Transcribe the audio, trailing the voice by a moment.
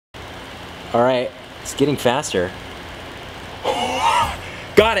All right, it's getting faster.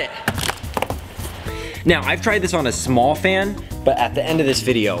 Got it. Now, I've tried this on a small fan, but at the end of this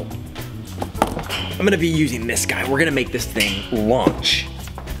video, I'm gonna be using this guy. We're gonna make this thing launch.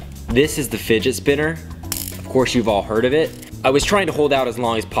 This is the fidget spinner. Of course, you've all heard of it. I was trying to hold out as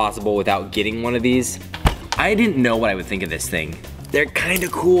long as possible without getting one of these. I didn't know what I would think of this thing. They're kind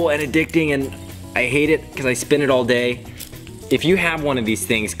of cool and addicting, and I hate it because I spin it all day. If you have one of these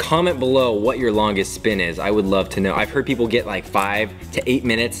things, comment below what your longest spin is. I would love to know. I've heard people get like 5 to 8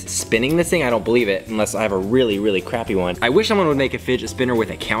 minutes spinning this thing. I don't believe it unless I have a really, really crappy one. I wish someone would make a fidget spinner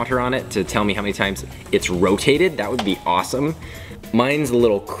with a counter on it to tell me how many times it's rotated. That would be awesome. Mine's a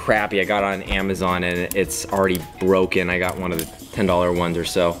little crappy. I got it on Amazon and it's already broken. I got one of the $10 ones or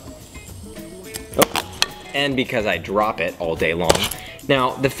so. Oh. And because I drop it all day long.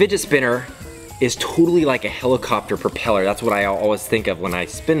 Now, the fidget spinner is totally like a helicopter propeller. That's what I always think of when I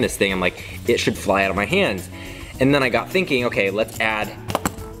spin this thing. I'm like, it should fly out of my hands. And then I got thinking, okay, let's add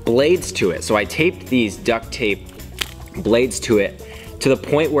blades to it. So I taped these duct tape blades to it to the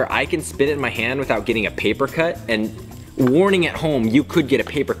point where I can spin it in my hand without getting a paper cut. And warning at home, you could get a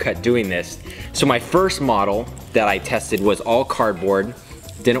paper cut doing this. So my first model that I tested was all cardboard,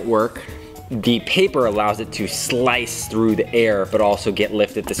 didn't work. The paper allows it to slice through the air but also get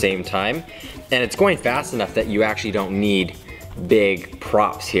lift at the same time. And it's going fast enough that you actually don't need big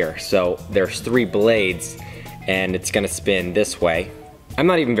props here. So there's 3 blades and it's gonna spin this way. I'm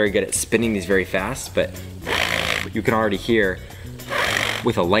not even very good at spinning these very fast, but you can already hear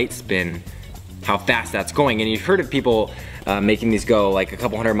with a light spin how fast that's going. And you've heard of people making these go like a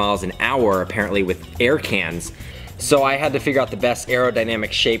couple 100 miles an hour apparently with air cans. So I had to figure out the best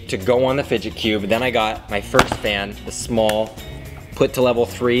aerodynamic shape to go on the fidget cube. Then I got my first fan, the small, put to level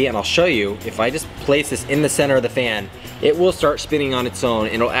 3, and I'll show you, if I just place this in the center of the fan, it will start spinning on its own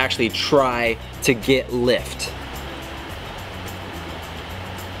and it'll actually try to get lift.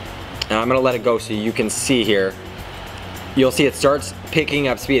 Now I'm gonna let it go so you can see here. You'll see it starts picking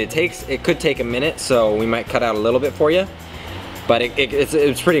up speed. It could take a minute, so we might cut out a little bit for you, but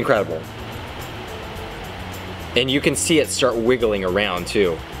it's pretty incredible. And you can see it start wiggling around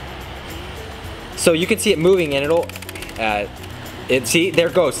too. So you can see it moving and it'll, see, there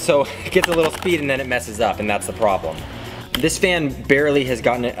it goes. So it gets a little speed and then it messes up, and that's the problem. This fan barely has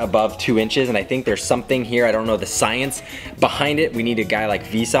gotten it above 2 inches, and I think there's something here, I don't know the science behind it. We need a guy like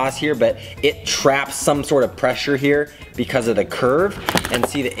Vsauce here, but it traps some sort of pressure here because of the curve. And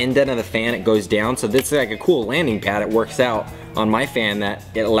see the indent of the fan, it goes down. So this is like a cool landing pad. It works out on my fan that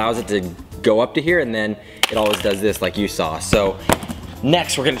it allows it to go up to here, and then it always does this like you saw. So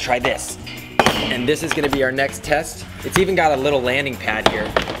next we're gonna try this. And this is gonna be our next test. It's even got a little landing pad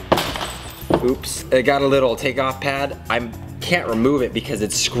here. Oops, it got a little takeoff pad. I can't remove it because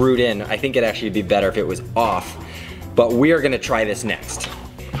it's screwed in. I think it'd actually be better if it was off. But we are gonna try this next.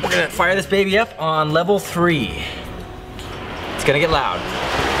 We're gonna fire this baby up on level 3. It's gonna get loud.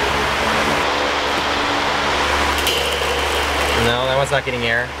 No, that one's not getting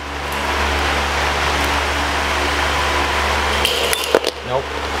air. Nope.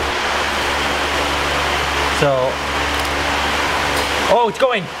 So, oh, it's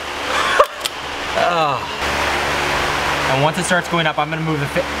going. And once it starts going up, I'm gonna move the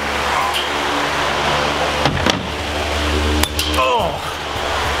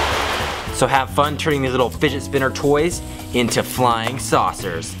So have fun turning these little fidget spinner toys into flying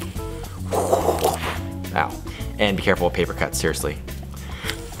saucers. Ow. And be careful with paper cuts, seriously.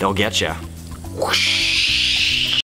 They'll get ya. Whoosh.